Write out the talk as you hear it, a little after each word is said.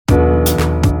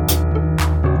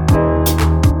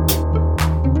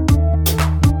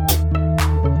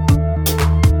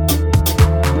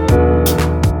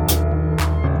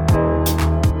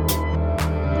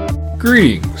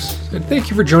Greetings, and thank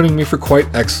you for joining me for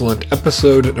Quite Excellent,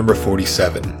 episode number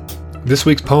 47. This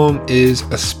week's poem is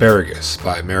Asparagus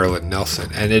by Marilyn Nelson,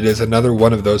 and it is another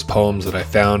one of those poems that I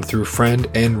found through friend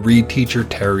and read teacher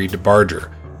Terry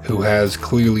DeBarger, who has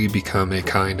clearly become a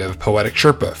kind of poetic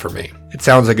Sherpa for me. It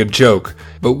sounds like a joke,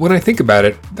 but when I think about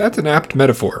it, that's an apt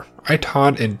metaphor. I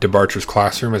taught in DeBarger's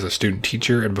classroom as a student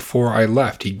teacher, and before I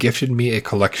left, he gifted me a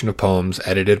collection of poems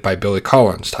edited by Billy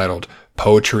Collins titled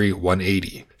Poetry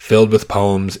 180, filled with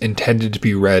poems intended to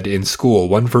be read in school,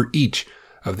 one for each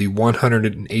of the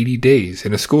 180 days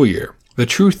in a school year. The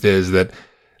truth is that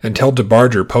until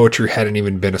DeBarger, poetry hadn't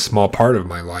even been a small part of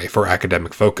my life or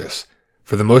academic focus.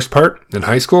 For the most part, in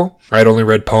high school, I'd only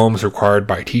read poems required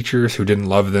by teachers who didn't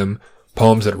love them,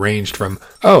 poems that ranged from,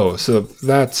 "Oh, so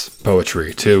that's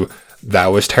poetry," to, "That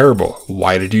was terrible.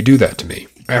 Why did you do that to me?"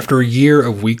 After a year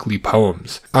of weekly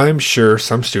poems, I'm sure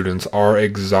some students are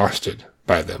exhausted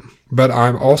by them. But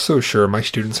I'm also sure my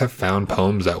students have found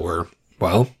poems that were,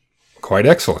 well, quite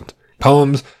excellent.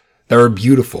 Poems that were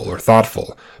beautiful or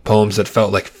thoughtful. Poems that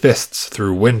felt like fists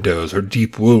through windows or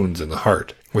deep wounds in the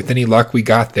heart. With any luck, we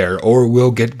got there, or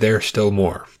we'll get there still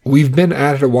more. We've been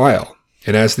at it a while,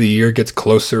 and as the year gets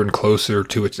closer and closer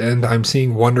to its end, I'm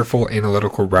seeing wonderful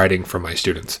analytical writing from my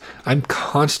students. I'm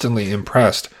constantly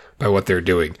impressed by what they're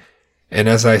doing. And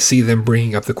as I see them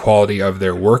bringing up the quality of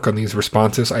their work on these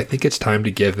responses, I think it's time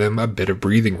to give them a bit of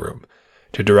breathing room,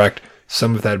 to direct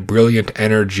some of that brilliant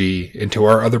energy into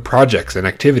our other projects and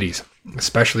activities,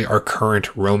 especially our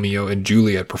current Romeo and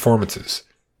Juliet performances.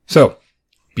 So,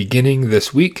 beginning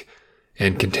this week,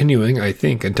 and continuing, I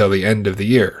think, until the end of the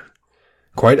year,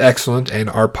 Quite Excellent and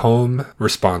our poem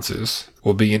responses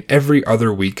will be an every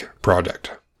other week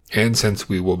project. And since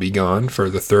we will be gone for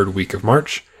the third week of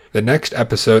March, the next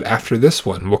episode after this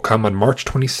one will come on March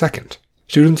 22nd.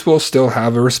 Students will still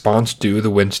have a response due the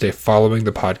Wednesday following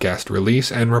the podcast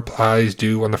release and replies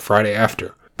due on the Friday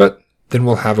after, but then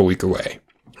we'll have a week away.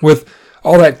 With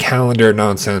all that calendar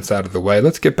nonsense out of the way,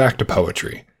 let's get back to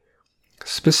poetry.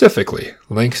 Specifically,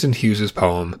 Langston Hughes'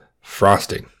 poem,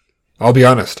 Frosting. I'll be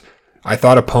honest, I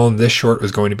thought a poem this short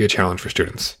was going to be a challenge for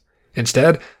students.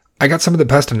 Instead, I got some of the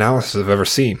best analysis I've ever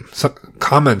seen, some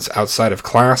comments outside of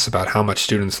class about how much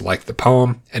students liked the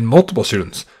poem, and multiple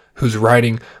students whose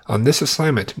writing on this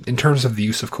assignment, in terms of the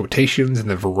use of quotations and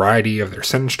the variety of their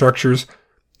sentence structures,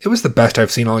 it was the best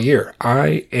I've seen all year.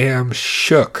 I am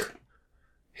shook.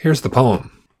 Here's the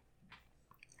poem.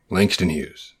 Langston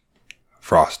Hughes,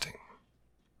 Frosting.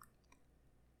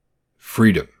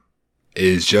 Freedom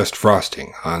is just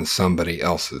frosting on somebody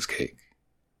else's cake,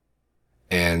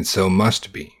 and so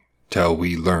must be till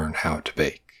we learn how to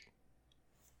bake.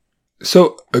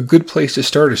 So a good place to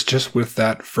start is just with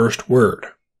that first word,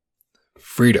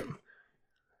 freedom.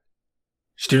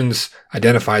 Students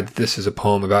identified that this is a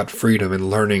poem about freedom and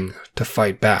learning to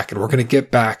fight back, and we're going to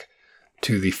get back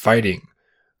to the fighting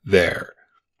there.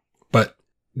 But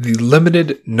the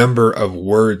limited number of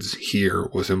words here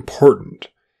was important,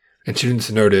 and students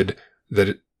noted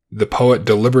that the poet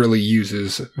deliberately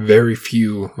uses very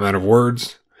few amount of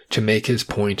words to make his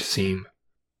point seem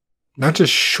not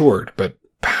just short, but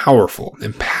powerful,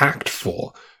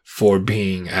 impactful for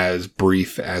being as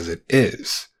brief as it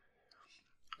is.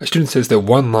 A student says that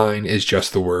one line is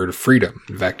just the word freedom.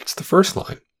 In fact, it's the first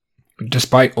line.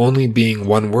 Despite only being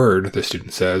one word, the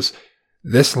student says,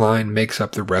 this line makes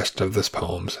up the rest of this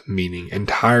poem's meaning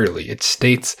entirely. It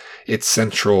states its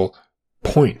central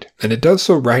point, and it does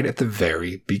so right at the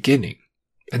very beginning.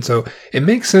 And so it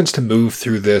makes sense to move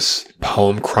through this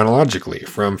poem chronologically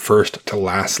from first to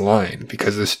last line,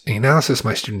 because this analysis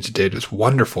my students did is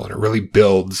wonderful and it really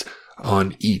builds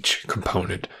on each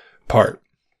component part.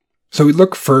 So we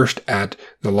look first at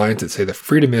the lines that say that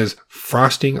freedom is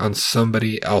frosting on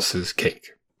somebody else's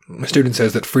cake. The student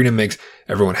says that freedom makes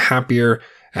everyone happier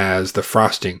as the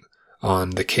frosting on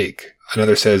the cake.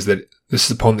 Another says that this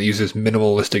is a poem that uses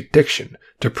minimalistic diction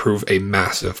to prove a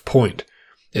massive point.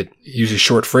 It uses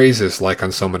short phrases like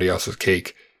on somebody else's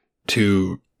cake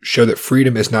to show that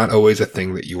freedom is not always a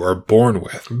thing that you are born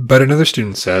with. But another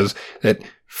student says that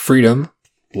freedom,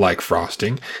 like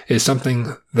frosting, is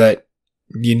something that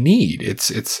you need.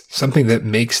 It's something that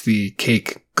makes the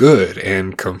cake good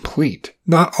and complete.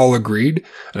 Not all agreed.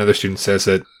 Another student says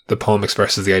that the poem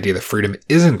expresses the idea that freedom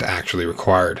isn't actually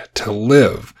required to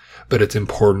live, but it's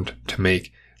important to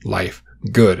make life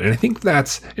good. And I think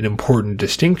that's an important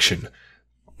distinction.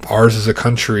 Ours is a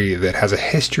country that has a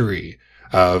history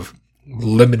of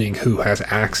limiting who has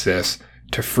access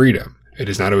to freedom. It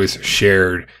is not always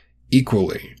shared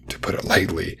equally, to put it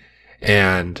lightly.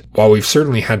 And while we've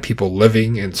certainly had people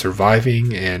living and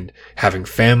surviving and having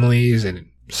families and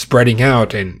spreading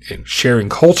out and sharing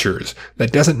cultures,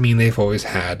 that doesn't mean they've always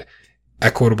had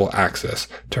equitable access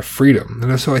to freedom.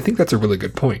 And so I think that's a really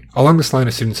good point. Along this line,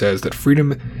 a student says that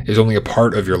freedom is only a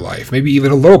part of your life, maybe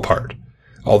even a little part.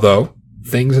 Although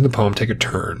things in the poem take a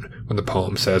turn when the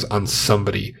poem says on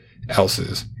somebody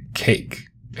else's cake.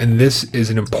 And this is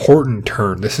an important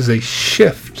turn. This is a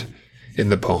shift in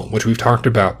the poem, which we've talked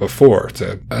about before.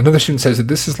 Another student says that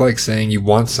this is like saying you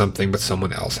want something, but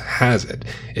someone else has it.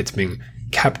 It's being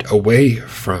kept away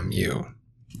from you.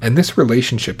 And this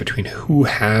relationship between who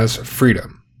has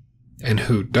freedom and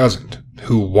who doesn't,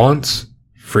 who wants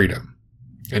freedom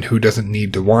and who doesn't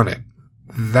need to want it,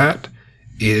 that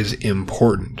is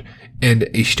important. And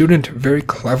a student very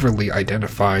cleverly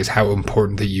identifies how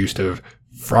important the use of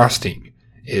frosting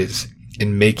is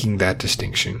in making that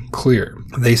distinction clear.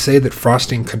 They say that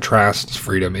frosting contrasts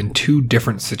freedom in two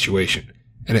different situations,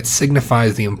 and it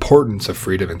signifies the importance of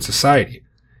freedom in society.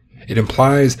 It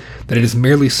implies that it is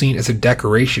merely seen as a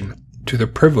decoration to the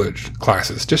privileged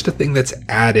classes, just a thing that's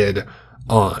added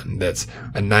on, that's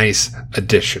a nice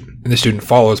addition. And the student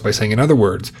follows by saying, in other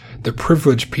words, the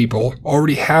privileged people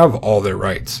already have all their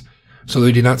rights, so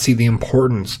they do not see the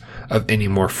importance of any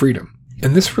more freedom.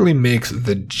 And this really makes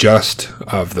the just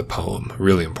of the poem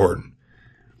really important.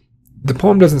 The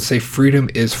poem doesn't say freedom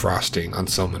is frosting on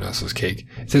someone else's cake.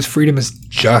 It says freedom is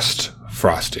just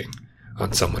frosting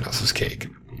on someone else's cake.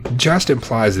 Just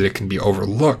implies that it can be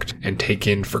overlooked and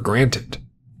taken for granted.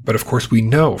 But of course we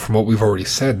know from what we've already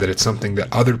said that it's something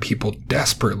that other people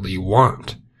desperately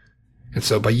want. And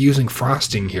so by using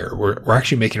frosting here, we're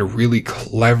actually making a really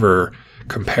clever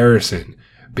comparison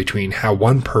between how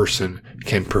one person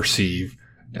can perceive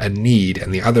a need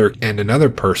and another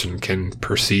person can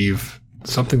perceive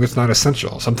something that's not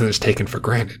essential, something that's taken for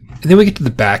granted. And then we get to the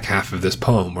back half of this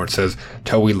poem where it says,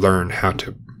 till we learn how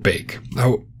to bake.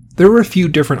 Now, there were a few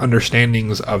different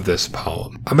understandings of this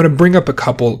poem. I'm going to bring up a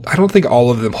couple. I don't think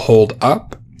all of them hold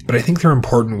up, but I think they're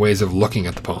important ways of looking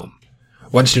at the poem.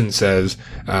 One student says,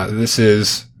 this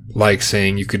is like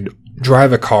saying you could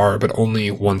drive a car, but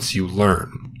only once you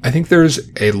learn. I think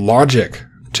there's a logic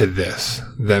to this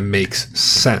that makes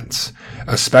sense,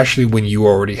 especially when you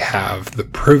already have the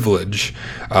privilege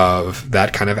of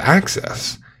that kind of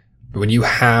access. When you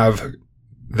have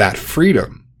that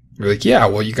freedom, you're like, yeah,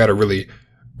 well, you got to really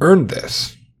earn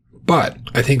this. But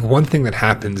I think one thing that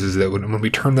happens is that when we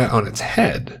turn that on its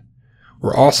head,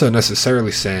 we're also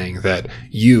necessarily saying that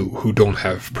you who don't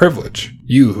have privilege,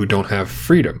 you who don't have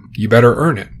freedom, you better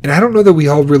earn it. And I don't know that we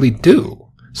all really do.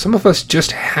 Some of us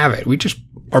just have it. We just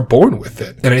are born with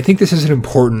it. And I think this is an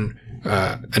important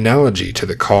analogy to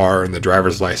the car and the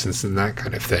driver's license and that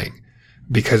kind of thing,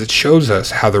 because it shows us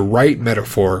how the right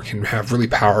metaphor can have really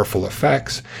powerful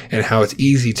effects and how it's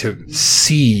easy to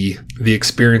see the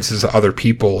experiences of other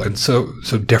people in so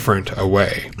different a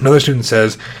way. Another student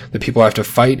says that people have to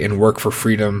fight and work for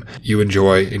freedom you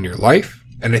enjoy in your life.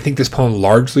 And I think this poem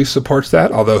largely supports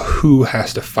that, although who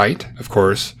has to fight, of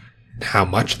course, how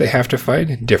much they have to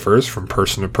fight differs from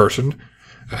person to person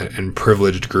and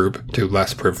privileged group to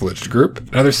less privileged group.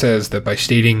 Another says that by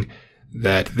stating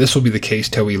that this will be the case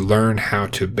till we learn how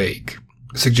to bake,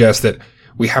 suggests that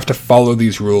we have to follow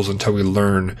these rules until we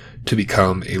learn to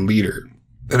become a leader.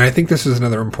 And I think this is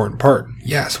another important part.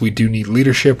 Yes, we do need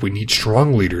leadership. We need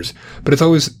strong leaders, but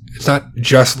it's not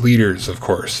just leaders, of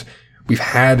course. We've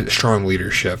had strong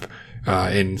leadership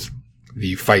in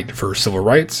the fight for civil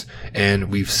rights, and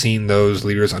we've seen those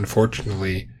leaders,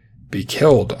 unfortunately, be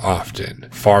killed often,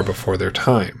 far before their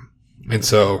time. And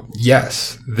so,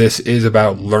 yes, this is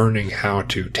about learning how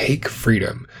to take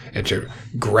freedom and to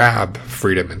grab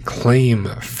freedom and claim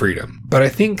freedom. But I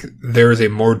think there is a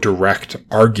more direct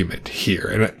argument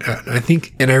here.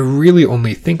 And I really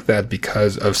only think that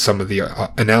because of some of the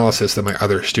analysis that my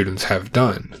other students have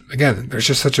done. Again, there's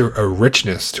just such a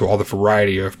richness to all the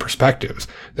variety of perspectives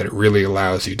that it really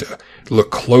allows you to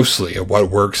look closely at what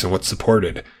works and what's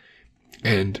supported.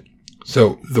 And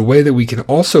so the way that we can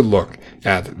also look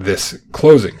at this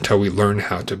closing till we learn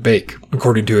how to bake,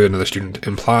 according to another student,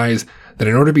 implies that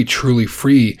in order to be truly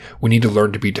free, we need to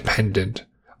learn to be dependent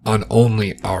on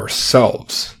only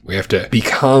ourselves. We have to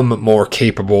become more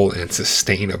capable and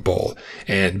sustainable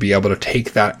and be able to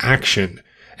take that action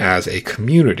as a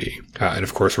community. And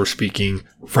of course, we're speaking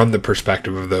from the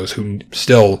perspective of those who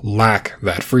still lack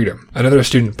that freedom. Another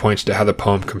student points to how the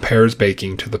poem compares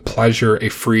baking to the pleasure a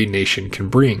free nation can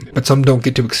bring. But some don't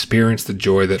get to experience the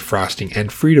joy that frosting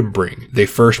and freedom bring. They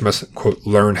first must, quote,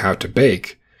 learn how to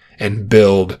bake and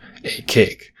build a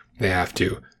cake. They have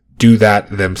to do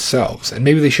that themselves. And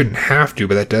maybe they shouldn't have to,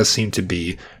 but that does seem to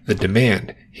be the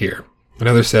demand here.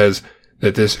 Another says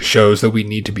that this shows that we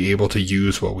need to be able to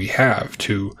use what we have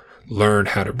to learn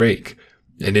how to bake.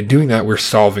 And in doing that, we're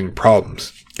solving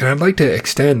problems. And I'd like to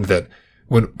extend that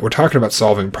when we're talking about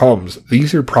solving problems,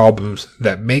 these are problems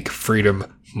that make freedom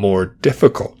more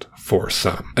difficult for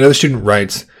some. Another student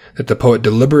writes that the poet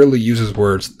deliberately uses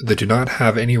words that do not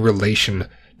have any relation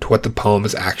to what the poem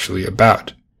is actually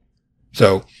about.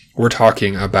 So we're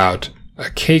talking about a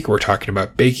cake, we're talking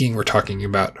about baking, we're talking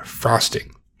about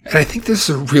frosting. And I think this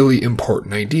is a really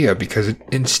important idea because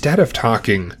instead of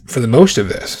talking, for the most of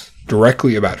this,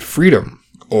 directly about freedom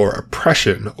or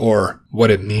oppression or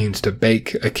what it means to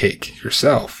bake a cake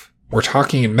yourself, we're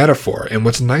talking in metaphor. And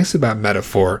what's nice about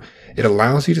metaphor, it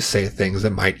allows you to say things that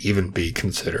might even be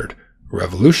considered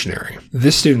revolutionary.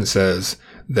 This student says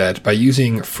that by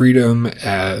using freedom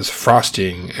as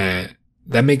frosting,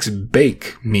 that makes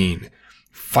bake mean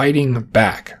fighting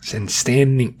back and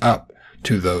standing up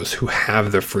to those who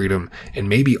have the freedom and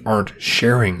maybe aren't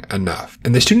sharing enough.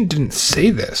 And the student didn't say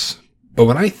this, but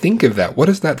when I think of that, what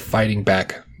does that fighting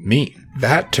back mean?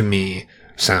 That to me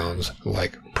sounds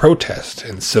like protest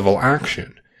and civil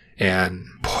action and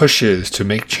pushes to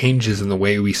make changes in the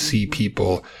way we see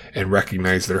people and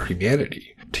recognize their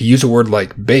humanity. To use a word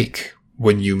like bake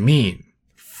when you mean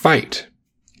fight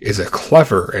is a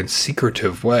clever and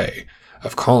secretive way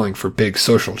of calling for big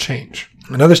social change.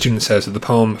 Another student says that the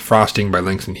poem Frosting by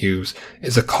Langston Hughes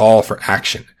is a call for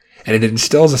action, and it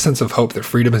instills a sense of hope that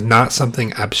freedom is not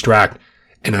something abstract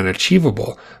and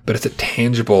unachievable, but it's a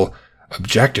tangible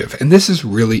objective. And this is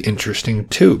really interesting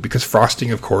too, because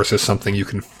frosting, of course, is something you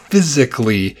can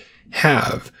physically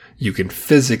have. You can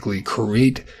physically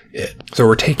create it. So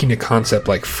we're taking a concept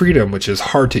like freedom, which is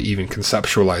hard to even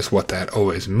conceptualize what that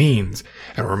always means,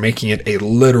 and we're making it a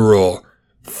literal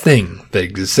thing that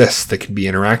exists that can be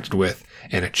interacted with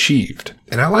and achieved.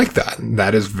 And I like that.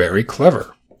 That is very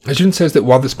clever. The student says that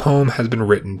while this poem has been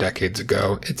written decades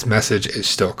ago, its message is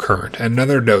still current. And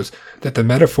another notes that the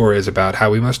metaphor is about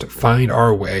how we must find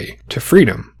our way to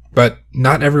freedom. But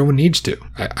not everyone needs to.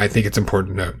 I think it's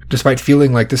important to note. Despite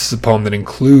feeling like this is a poem that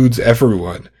includes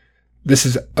everyone, this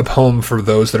is a poem for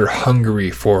those that are hungry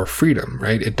for freedom,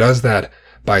 right? It does that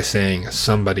by saying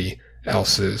somebody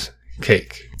else's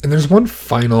cake. And there's one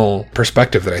final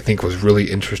perspective that I think was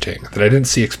really interesting that I didn't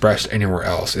see expressed anywhere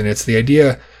else, and it's the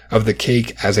idea of the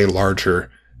cake as a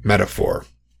larger metaphor.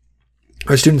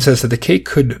 A student says that the cake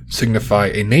could signify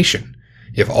a nation.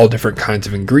 You have all different kinds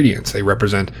of ingredients. They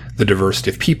represent the diversity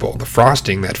of people. The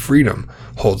frosting, that freedom,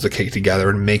 holds the cake together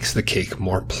and makes the cake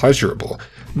more pleasurable.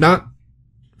 Not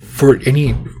for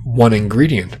any one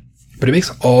ingredient, but it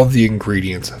makes all the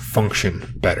ingredients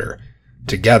function better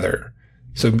together.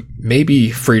 So maybe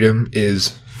freedom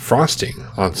is frosting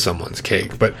on someone's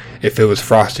cake, but if it was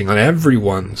frosting on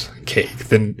everyone's cake,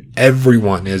 then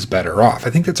everyone is better off. I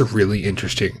think that's a really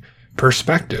interesting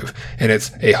perspective, and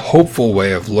it's a hopeful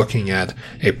way of looking at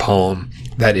a poem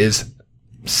that is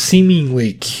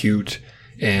seemingly cute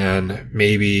and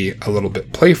maybe a little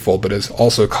bit playful, but is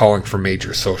also calling for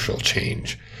major social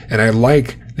change. And I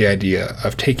like the idea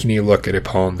of taking a look at a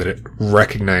poem that it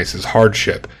recognizes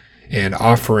hardship and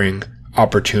offering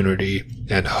opportunity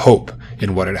and hope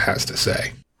in what it has to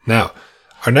say. Now,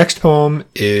 our next poem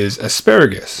is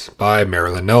Asparagus by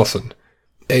Marilyn Nelson.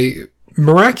 A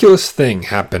miraculous thing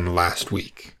happened last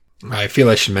week. I feel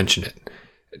I should mention it.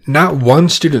 Not one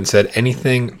student said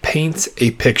anything paints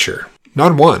a picture.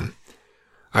 Not one.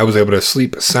 I was able to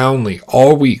sleep soundly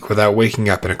all week without waking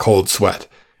up in a cold sweat.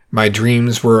 My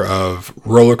dreams were of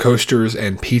roller coasters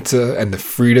and pizza and the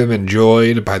freedom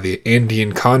enjoyed by the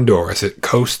Andean condor as it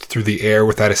coasts through the air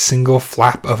without a single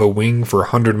flap of a wing for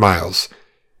 100 miles.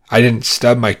 I didn't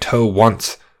stub my toe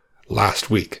once last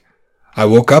week. I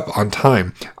woke up on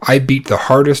time. I beat the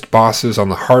hardest bosses on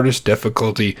the hardest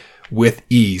difficulty with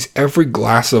ease. Every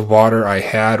glass of water I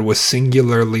had was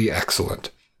singularly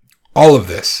excellent. All of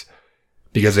this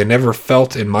because I never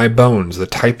felt in my bones the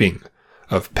typing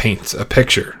of paints a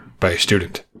picture by a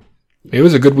student. It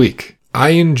was a good week. I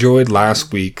enjoyed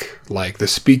last week like the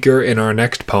speaker in our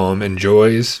next poem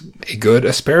enjoys a good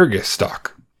asparagus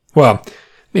stalk. Well,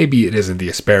 maybe it isn't the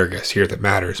asparagus here that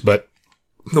matters, but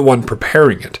the one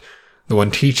preparing it, the one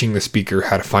teaching the speaker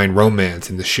how to find romance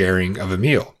in the sharing of a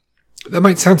meal. That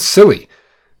might sound silly,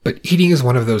 but eating is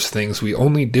one of those things we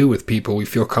only do with people we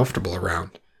feel comfortable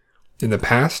around. In the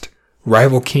past,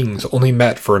 rival kings only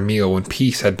met for a meal when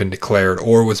peace had been declared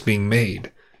or was being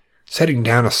made. Setting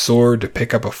down a sword to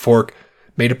pick up a fork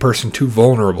made a person too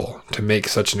vulnerable to make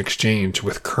such an exchange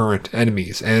with current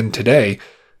enemies, and today,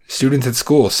 students at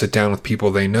school sit down with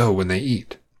people they know when they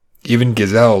eat. Even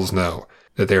gazelles know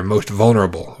that they are most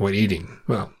vulnerable when eating,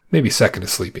 well, maybe second to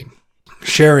sleeping.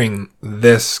 Sharing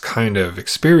this kind of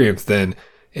experience, then,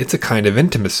 it's a kind of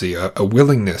intimacy, a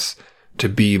willingness to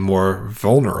be more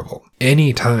vulnerable.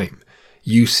 Anytime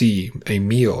you see a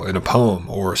meal in a poem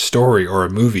or a story or a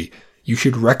movie, you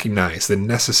should recognize the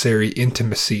necessary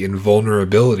intimacy and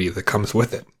vulnerability that comes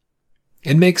with it.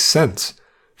 It makes sense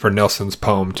for Nelson's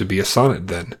poem to be a sonnet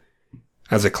then.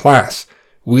 As a class,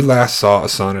 we last saw a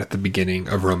sonnet at the beginning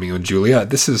of Romeo and Juliet.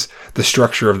 This is the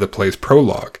structure of the play's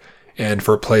prologue, and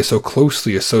for a play so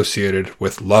closely associated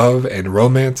with love and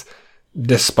romance,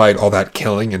 despite all that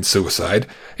killing and suicide,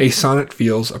 a sonnet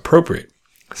feels appropriate.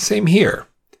 Same here.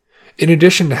 In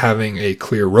addition to having a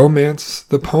clear romance,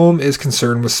 the poem is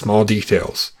concerned with small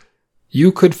details.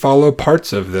 You could follow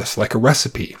parts of this like a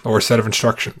recipe or a set of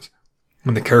instructions.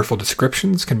 When the careful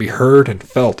descriptions can be heard and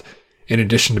felt in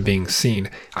addition to being seen,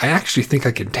 I actually think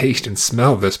I can taste and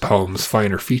smell this poem's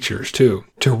finer features too.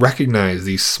 To recognize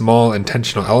these small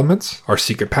intentional elements, our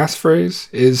secret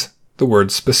passphrase is the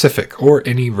word specific, or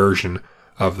any version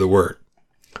of the word.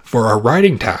 For our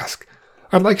writing task,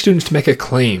 I'd like students to make a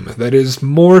claim that is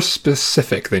more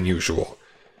specific than usual.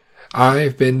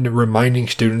 I've been reminding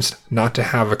students not to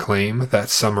have a claim that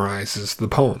summarizes the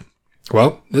poem.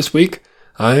 Well, this week,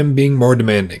 I'm being more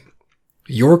demanding.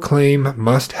 Your claim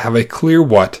must have a clear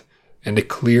what and a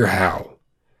clear how.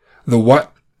 The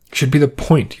what should be the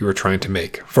point you are trying to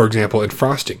make. For example, in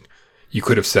Frosting, you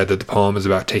could have said that the poem is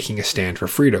about taking a stand for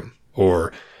freedom,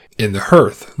 or in The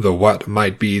Hearth, the what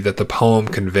might be that the poem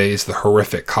conveys the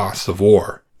horrific costs of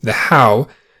war. The how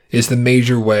is the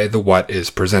major way the what is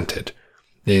presented.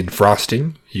 In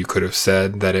Frosting, you could have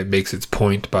said that it makes its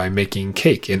point by making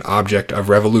cake an object of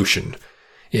revolution.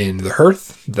 In The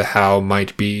Hearth, the how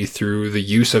might be through the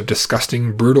use of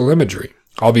disgusting, brutal imagery.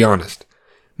 I'll be honest,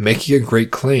 making a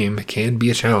great claim can be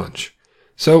a challenge.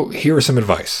 So here is some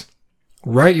advice.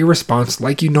 Write your response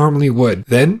like you normally would.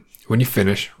 Then, when you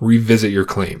finish, revisit your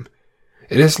claim.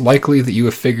 It is likely that you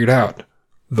have figured out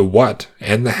the what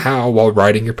and the how while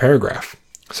writing your paragraph.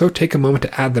 So take a moment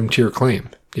to add them to your claim,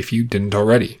 if you didn't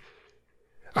already.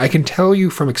 I can tell you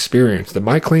from experience that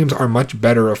my claims are much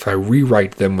better if I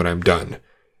rewrite them when I'm done.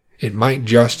 It might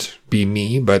just be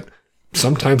me, but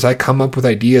sometimes I come up with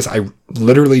ideas I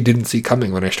literally didn't see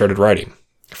coming when I started writing.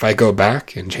 If I go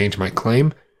back and change my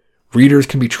claim, readers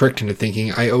can be tricked into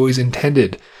thinking I always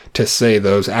intended to say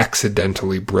those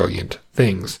accidentally brilliant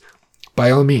things.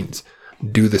 By all means,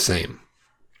 do the same.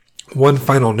 One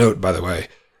final note, by the way.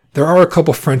 There are a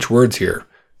couple French words here.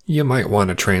 You might want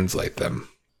to translate them.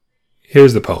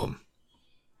 Here's the poem.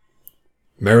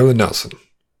 Marilyn Nelson,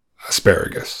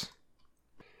 Asparagus.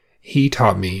 He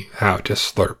taught me how to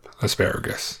slurp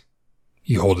asparagus.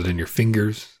 You hold it in your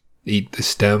fingers, eat the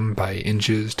stem by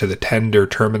inches to the tender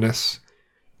terminus,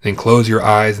 then close your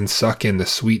eyes and suck in the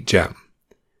sweet gem.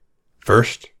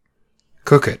 First,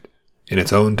 cook it in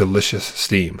its own delicious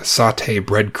steam. Sauté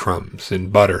breadcrumbs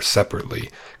in butter separately.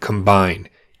 Combine.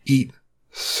 Eat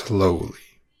slowly.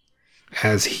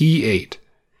 As he ate,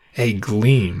 a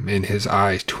gleam in his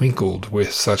eyes twinkled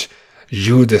with such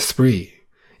jus d'esprit,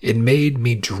 it made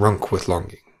me drunk with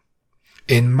longing.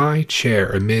 In my chair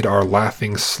amid our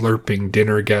laughing, slurping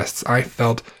dinner guests, I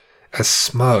felt as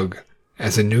smug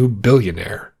as a new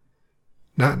billionaire.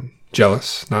 Not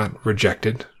jealous, not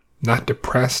rejected, not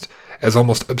depressed, as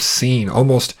almost obscene,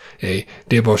 almost a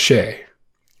debauché.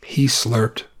 He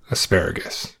slurped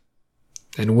asparagus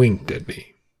and winked at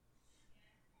me.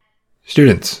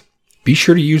 Students, be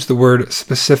sure to use the word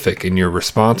specific in your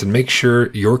response and make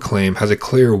sure your claim has a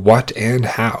clear what and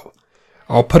how.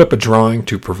 I'll put up a drawing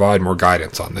to provide more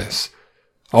guidance on this.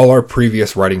 All our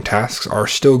previous writing tasks are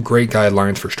still great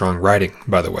guidelines for strong writing,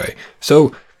 by the way,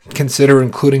 so consider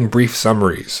including brief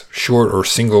summaries, short or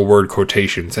single word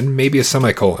quotations, and maybe a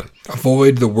semicolon.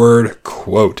 Avoid the word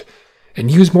quote,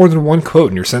 and use more than one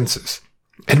quote in your sentences.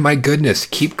 And my goodness,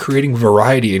 keep creating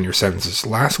variety in your sentences.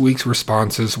 Last week's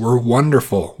responses were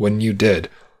wonderful when you did.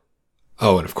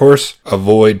 Oh, and of course,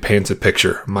 avoid paints a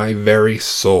picture. My very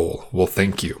soul will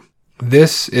thank you.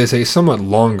 This is a somewhat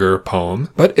longer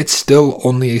poem, but it's still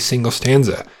only a single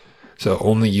stanza, so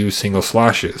only use single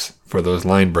slashes for those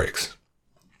line breaks.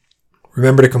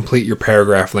 Remember to complete your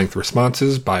paragraph length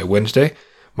responses by Wednesday,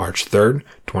 March 3rd,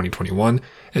 2021,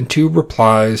 and 2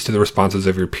 replies to the responses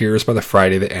of your peers by the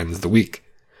Friday that ends the week.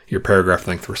 Your paragraph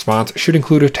length response should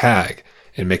include a tag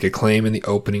and make a claim in the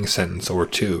opening sentence or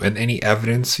 2, and any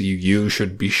evidence you use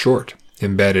should be short,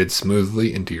 embedded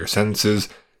smoothly into your sentences,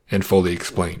 and fully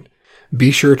explained.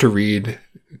 Be sure to read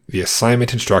the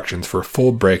assignment instructions for a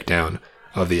full breakdown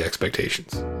of the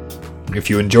expectations. If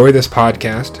you enjoy this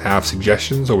podcast, have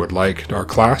suggestions, or would like our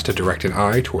class to direct an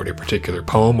eye toward a particular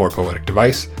poem or poetic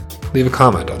device, leave a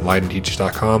comment on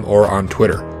leidenteaches.com or on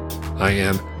Twitter. I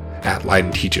am at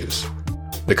leidenteaches.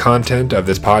 The content of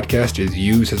this podcast is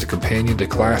used as a companion to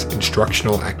class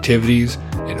instructional activities,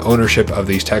 and ownership of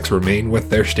these texts remain with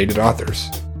their stated authors.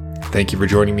 Thank you for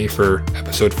joining me for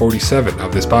episode 47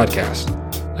 of this podcast.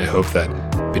 I hope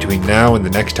that between now and the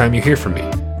next time you hear from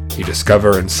me, you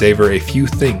discover and savor a few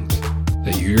things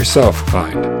that you yourself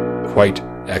find quite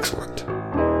excellent.